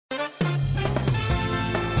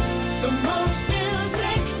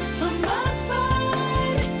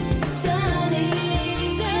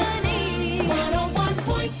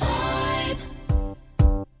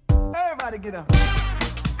later.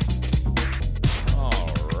 All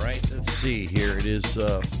right, let's see here. It is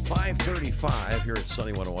 5:35 here at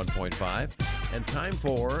Sunny 101.5, and time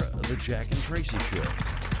for the Jack and Tracy Show.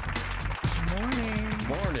 Morning.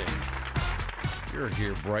 Morning. You're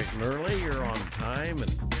here bright and early. You're on time,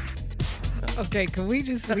 and Okay, we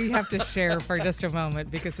have to share for just a moment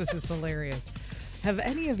because this is hilarious. Have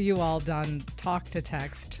any of you all done talk to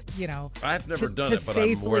text, I've never done to it, but I'm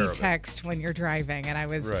aware safely of text when you're driving? And I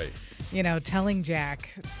was, Right. Telling Jack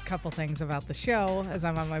a couple things about the show as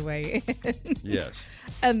I'm on my way in. it. Yes.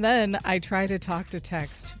 And then I try to talk to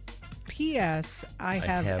text. P.S. I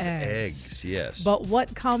have eggs. Yes. But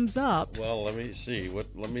what comes up? Well, let me see.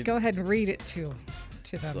 Let me Go ahead and read it to them,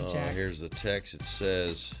 So Jack. here's the text. It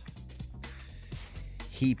says,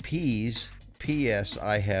 "He pees. P.S.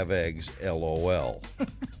 I have eggs. LOL."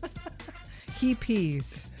 He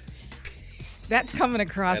pees. That's coming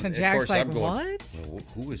across, and of Jack's course, like, I'm going, what? "Well,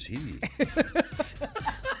 who is he?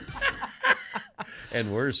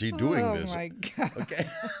 And where is he doing Oh, this?" my God. Okay.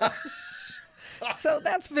 So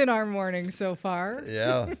that's been our morning so far.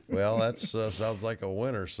 Yeah. Well, that sounds like a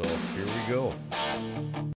winner. So here we go.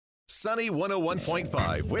 Sunny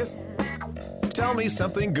 101.5 with Tell Me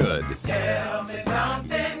Something Good. Tell me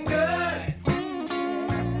something good.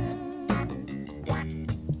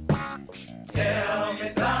 Tell me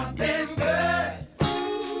something good.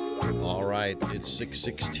 All right. It's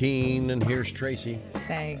 6:16, and here's Tracy.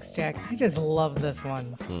 Thanks, Jack. I just love this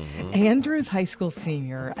one. Andrews High School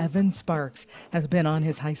senior Evan Sparks has been on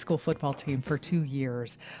his high school football team for 2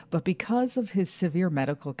 years, but because of his severe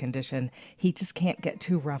medical condition, he just can't get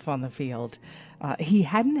too rough on the field. He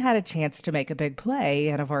hadn't had a chance to make a big play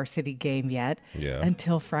in a varsity game yet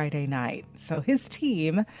until Friday night. So his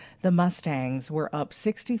team, the Mustangs, were up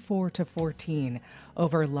 64-14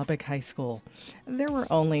 over Lubbock High School. There were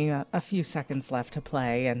only a few seconds left to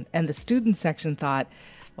play, and the student section thought,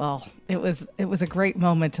 well, it was a great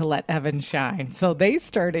moment to let Evan shine. So they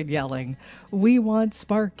started yelling, "We want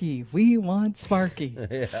Sparky! We want Sparky!"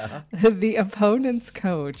 Yeah. The opponent's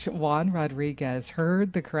coach, Juan Rodriguez,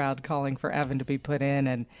 heard the crowd calling for Evan to be put in,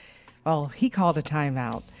 and, well, he called a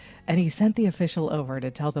timeout. And he sent the official over to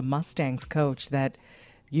tell the Mustangs coach that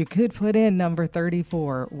you could put in number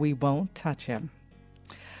 34. We won't touch him.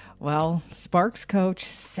 Well, Sparks' coach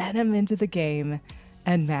sent him into the game,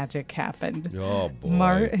 and magic happened. Oh,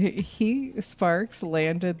 boy. Sparks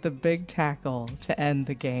landed the big tackle to end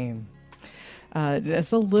the game.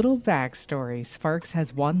 Just a little backstory. Sparks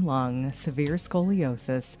has one lung, severe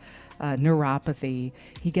scoliosis, neuropathy.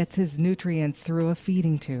 He gets his nutrients through a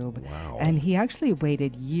feeding tube. Wow. And he actually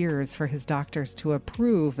waited years for his doctors to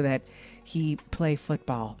approve that he play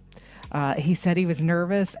football. He said he was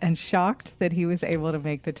nervous and shocked that he was able to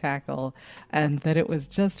make the tackle, and that it was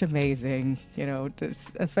just amazing,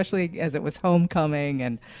 especially as it was homecoming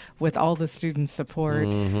and with all the student support.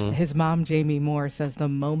 His mom, Jamie Moore, says the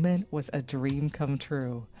moment was a dream come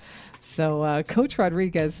true. So Coach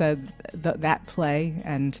Rodriguez said that play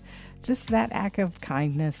and just that act of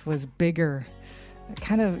kindness was bigger,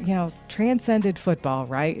 kind of, transcended football,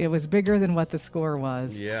 right? It was bigger than what the score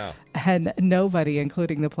was. Yeah. And nobody,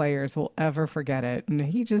 including the players, will ever forget it. And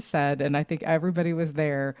he just said, and I think everybody was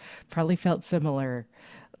there, probably felt similarly,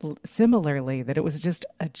 that it was just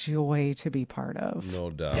a joy to be part of. No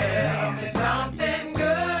doubt. Tell me something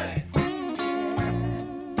good.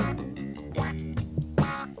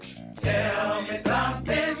 Tell me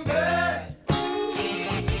something good.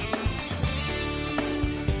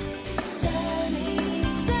 Sunny,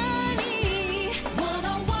 sunny,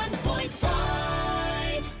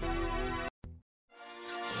 101.5.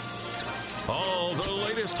 All the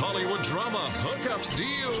latest Hollywood drama, hookups,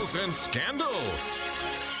 deals, and scandal.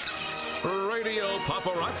 Radio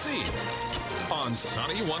Paparazzi on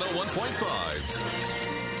Sunny 101.5.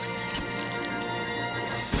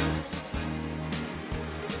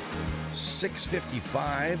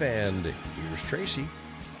 6:55, and here's Tracy.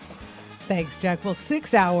 Thanks, Jack. Well,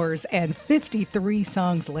 6 hours and 53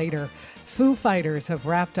 songs later, Foo Fighters have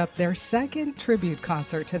wrapped up their second tribute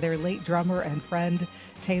concert to their late drummer and friend,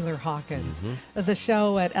 Taylor Hawkins. The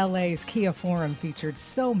show at LA's Kia Forum featured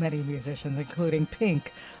so many musicians, including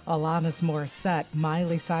Pink, Alanis Morissette,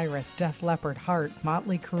 Miley Cyrus, Def Leppard, Heart,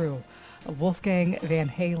 Motley Crue, Wolfgang Van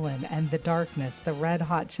Halen, and The Darkness, the Red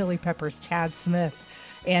Hot Chili Peppers' Chad Smith,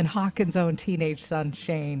 and Hawkins' own teenage son,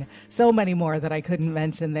 Shane. So many more that I couldn't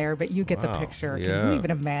mention there, but you get the Wow, picture. Can yeah. you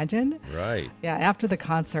even imagine? Right. Yeah, after the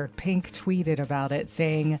concert, Pink tweeted about it,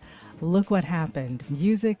 saying, "Look what happened.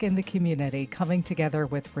 Music and the community coming together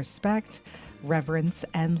with respect, reverence,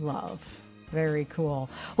 and love." Very cool.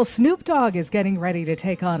 Well, Snoop Dogg is getting ready to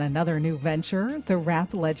take on another new venture. The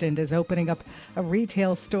rap legend is opening up a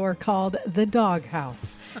retail store called The Dog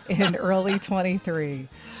House in early 23.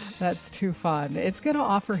 That's too fun. It's going to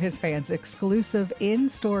offer his fans exclusive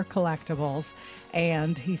in-store collectibles,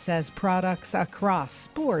 and he says products across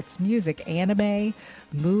sports, music, anime,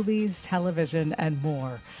 movies, television, and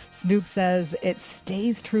more. Snoop says it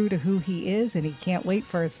stays true to who he is, and he can't wait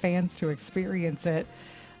for his fans to experience it.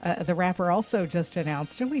 The rapper also just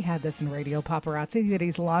announced, and we had this in Radio Paparazzi, that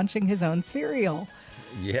he's launching his own cereal.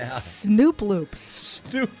 Yeah. Snoop Loops.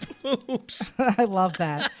 Snoop Loops. I love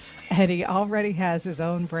that. And he already has his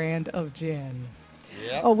own brand of gin.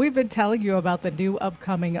 Yep. Oh, we've been telling you about the new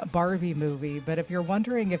upcoming Barbie movie, but if you're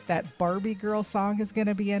wondering if that Barbie girl song is going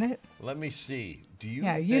to be in it, Let me see. Do you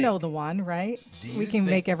yeah, think, you know the one, right? Do you We can think-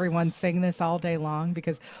 make everyone sing this all day long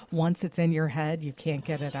because once it's in your head, you can't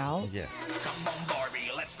get it out. Yeah. Come on, Barbie,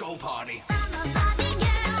 let's go party.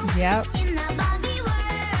 Yep.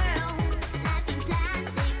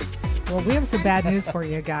 Well, we have some bad news for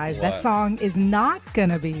you guys. That What? song is not going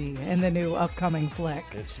to be in the new upcoming flick.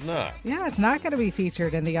 It's not. Yeah, it's not going to be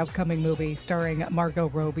featured in the upcoming movie starring Margot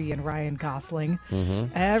Robbie and Ryan Gosling.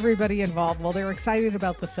 Everybody involved, well, they're excited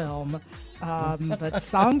about the film, but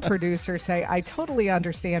song producers say, I totally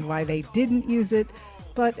understand why they didn't use it,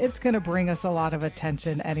 but it's going to bring us a lot of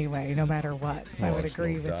attention anyway, no matter what. I Oh, would there's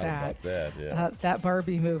agree no with doubt that. about that, yeah. That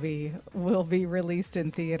Barbie movie will be released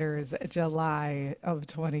in theaters July of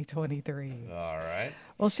 2023. All right.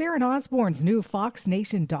 Well, Sharon Osbourne's new Fox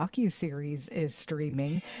Nation docuseries is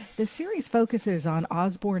streaming. The series focuses on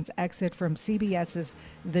Osbourne's exit from CBS's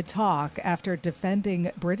The Talk after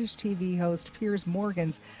defending British TV host Piers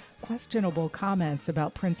Morgan's questionable comments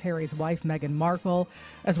about Prince Harry's wife Meghan Markle,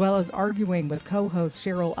 as well as arguing with co-host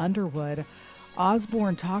Cheryl Underwood.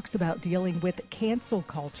 Osbourne talks about dealing with cancel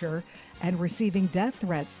culture and receiving death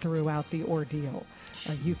threats throughout the ordeal.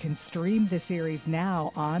 You can stream the series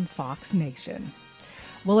now on Fox Nation.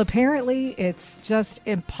 Well, apparently it's just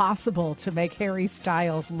impossible to make Harry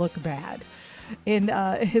Styles look bad. In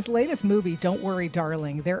his latest movie, Don't Worry,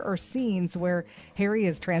 Darling, there are scenes where Harry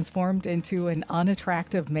is transformed into an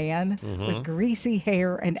unattractive man with greasy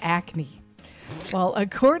hair and acne. Well,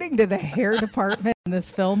 according to the hair department in this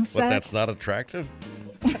film set, But that's not attractive?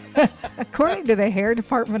 according to the hair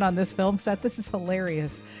department on this film set, this is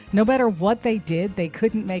hilarious. No matter what they did, they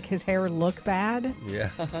couldn't make his hair look bad. Yeah.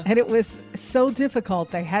 And it was so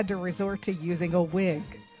difficult, they had to resort to using a wig.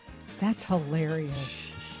 That's hilarious.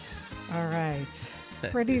 All right.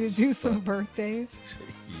 Ready to is do some birthdays?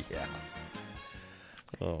 Yeah.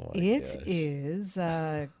 Oh, my It gosh. is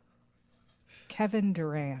Kevin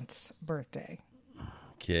Durant's birthday.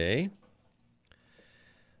 Okay.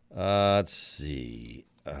 Let's see.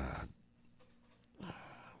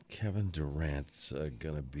 Kevin Durant's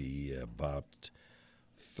going to be about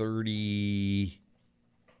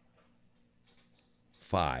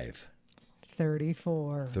 35.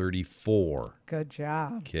 34. 34. Good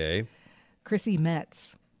job. Okay. Chrissy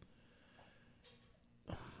Metz.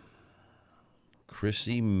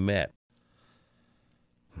 Chrissy Metz.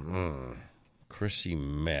 Chrissy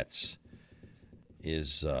Metz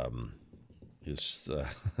is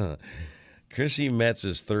Chrissy Metz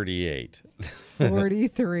is 38.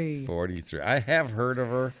 43. 43. I have heard of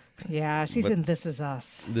her. Yeah, she's in This Is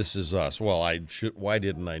Us. This Is Us. Well, I should. Why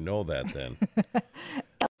didn't I know that then?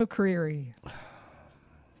 McCreary.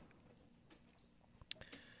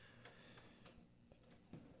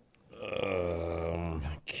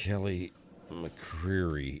 Kelly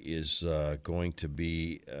McCreary is going to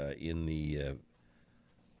be in the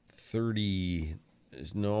 30.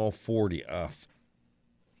 No, 40.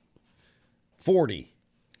 40.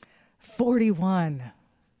 41.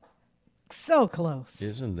 So close.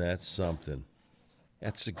 Isn't that something?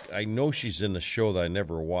 I know she's in a show that I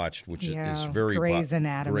never watched, which is Yeah, very Grey's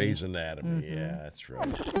Anatomy. Grey's Anatomy. Yeah, that's right.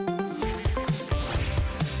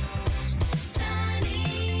 Sunny.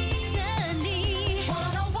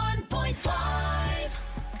 101.5.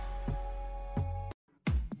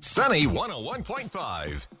 Sunny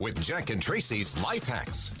 101.5 with Jack and Tracy's Life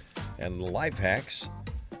Hacks. And Life Hacks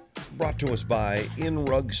brought to us by In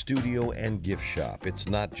Rug Studio and Gift Shop. It's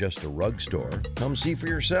not just a rug store. Come see for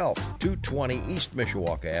yourself. 220 East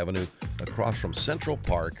Mishawaka Avenue, across from Central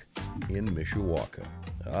Park in Mishawaka.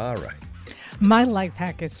 All right. My life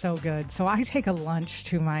hack is so good. So I take a lunch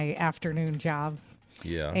to my afternoon job.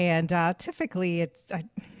 Yeah. And typically it's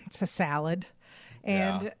a salad.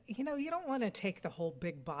 And, Yeah. you don't want to take the whole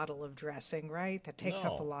big bottle of dressing, right? That takes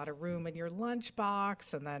up a No. lot of room in your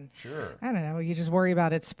lunchbox. And then, Sure. I don't know, you just worry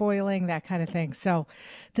about it spoiling, that kind of thing. So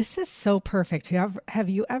this is so perfect. Have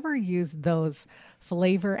you ever used those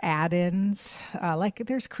flavor add-ins? Like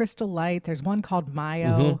there's Crystal Light. There's one called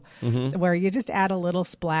Mayo where you just add a little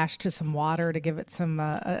splash to some water to give it some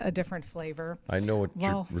a different flavor. I know what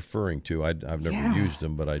Well, you're referring to. I've never yeah. used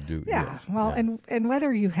them, but I do. Yeah, yes. well, Yeah. and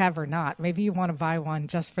whether you have or not, maybe you want to buy one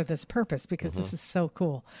just for this purpose because this is so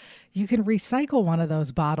cool. You can recycle one of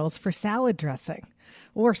those bottles for salad dressing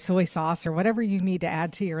or soy sauce or whatever you need to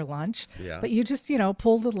add to your lunch. Yeah. But you just,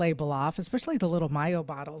 pull the label off, especially the little Mayo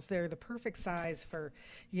bottles. They're the perfect size for,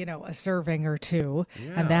 a serving or two,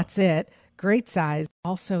 Yeah. and that's it. Great size,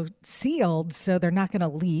 also sealed so they're not going to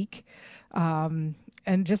leak. And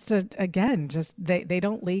they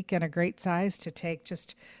don't leak, and a great size to take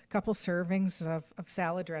just a couple servings of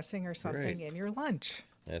salad dressing or something Great. in your lunch.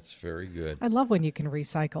 That's very good. I love when you can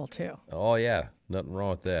recycle too. Oh, yeah. Nothing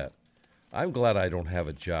wrong with that. I'm glad I don't have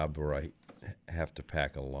a job where I have to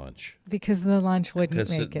pack a lunch. Because the lunch wouldn't 'Cause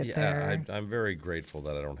make it there. I'm very grateful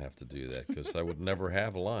that I don't have to do that because I would never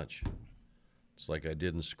have lunch. It's like I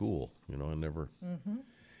did in school. I never.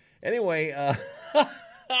 Anyway,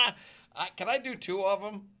 can I do two of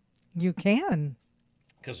them? You can.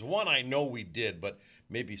 Because one I know we did, but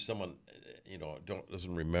maybe someone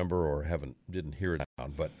doesn't remember or didn't hear it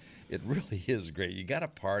down. But it really is great. You got a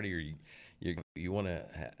party or you want to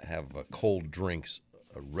have cold drinks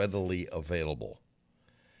readily available.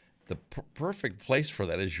 The perfect place for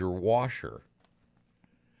that is your washer.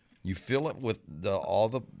 You fill it with all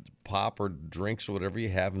the pop or drinks or whatever you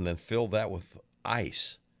have, and then fill that with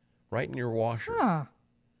ice right in your washer. Huh.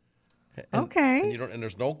 And- Okay. And, and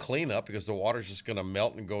there's no cleanup because the water's just going to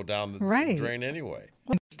melt and go down the Right. drain anyway.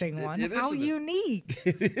 Interesting one. it How isn't it? unique.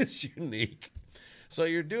 It is unique. So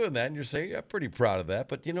you're doing that, and you're saying, I'm pretty proud of that.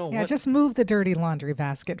 But you know Yeah, what? just move the dirty laundry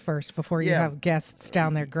basket first before you Yeah. have guests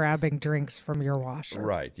down there grabbing drinks from your washer.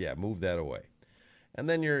 Right, yeah, move that away. And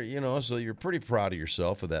then so you're pretty proud of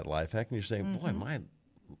yourself with that life hack, and you're saying, boy, my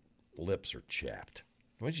lips are chapped.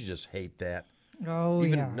 Don't you just hate that? Oh,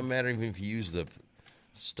 Even yeah. no matter even if you use the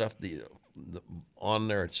stuff on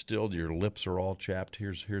there, it's still your lips are all chapped.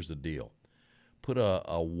 Here's the deal: put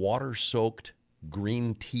a water-soaked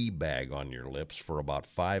green tea bag on your lips for about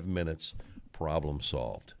 5 minutes. Problem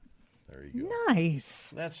solved. There you go.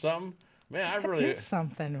 Nice. That's something, man. I That really is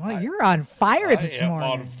something. Well, you're on fire this am morning.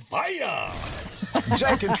 on fire.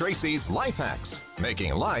 Jack and Tracy's Life Hacks,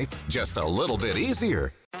 making life just a little bit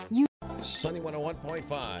easier. Sunny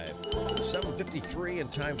 101.5, 7:53,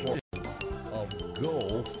 and time for a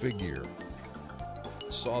Go Figure.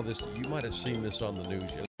 Saw this. You might have seen this on the news.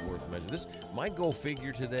 Worth mentioning. My Go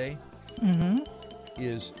Figure today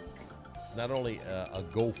is not only a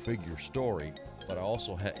Go Figure story, but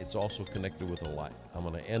it's also connected with a life. I'm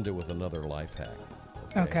going to end it with another life hack.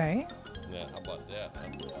 Okay. Yeah, how about that?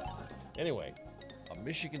 Anyway, a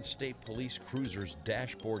Michigan State Police cruiser's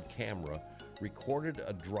dashboard camera recorded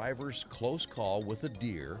a driver's close call with a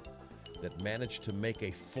deer that managed to make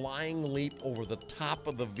a flying leap over the top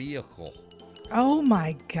of the vehicle. Oh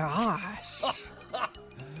my gosh.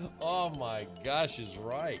 Oh my gosh, is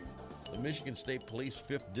right. The Michigan State Police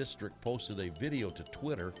 5th District posted a video to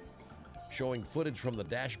Twitter showing footage from the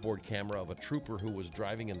dashboard camera of a trooper who was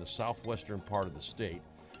driving in the southwestern part of the state.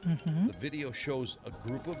 The video shows a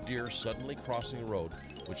group of deer suddenly crossing the road,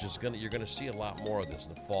 which is you're gonna see a lot more of this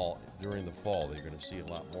in the fall. During the fall, you're gonna see a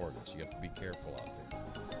lot more of this. You have to be careful out there.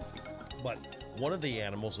 But one of the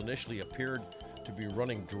animals initially appeared to be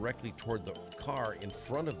running directly toward the car in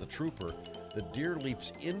front of the trooper. The deer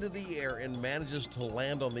leaps into the air and manages to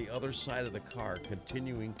land on the other side of the car,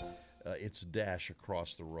 continuing its dash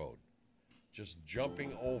across the road, just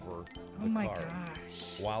jumping over the Oh my car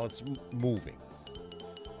gosh. while it's moving.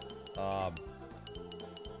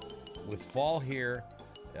 With fall here,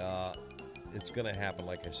 it's going to happen,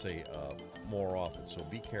 like I say, more often. So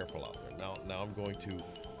be careful out there. Now I'm going to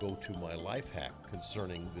go to my life hack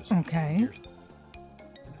concerning this. Okay.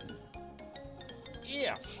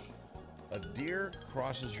 If a deer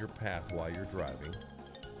crosses your path while you're driving,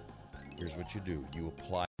 here's what you do. You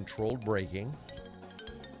apply controlled braking.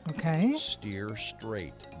 Okay. Steer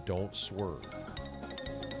straight. Don't swerve.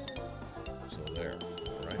 So there.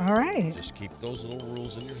 All right. Just keep those little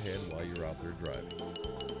rules in your head while you're out there driving.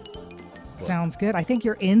 Sounds good. I think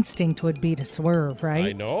your instinct would be to swerve, right?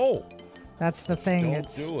 I know. That's the thing.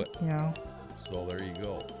 Don't do it. You So there you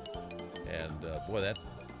go. And boy, that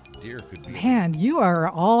deer could be. Man, you are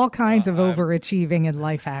all kinds of I'm- overachieving in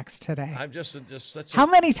life hacks today. I'm just such. How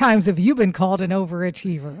many times have you been called an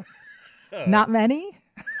overachiever? Not many?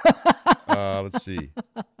 Let's see.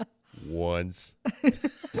 Once.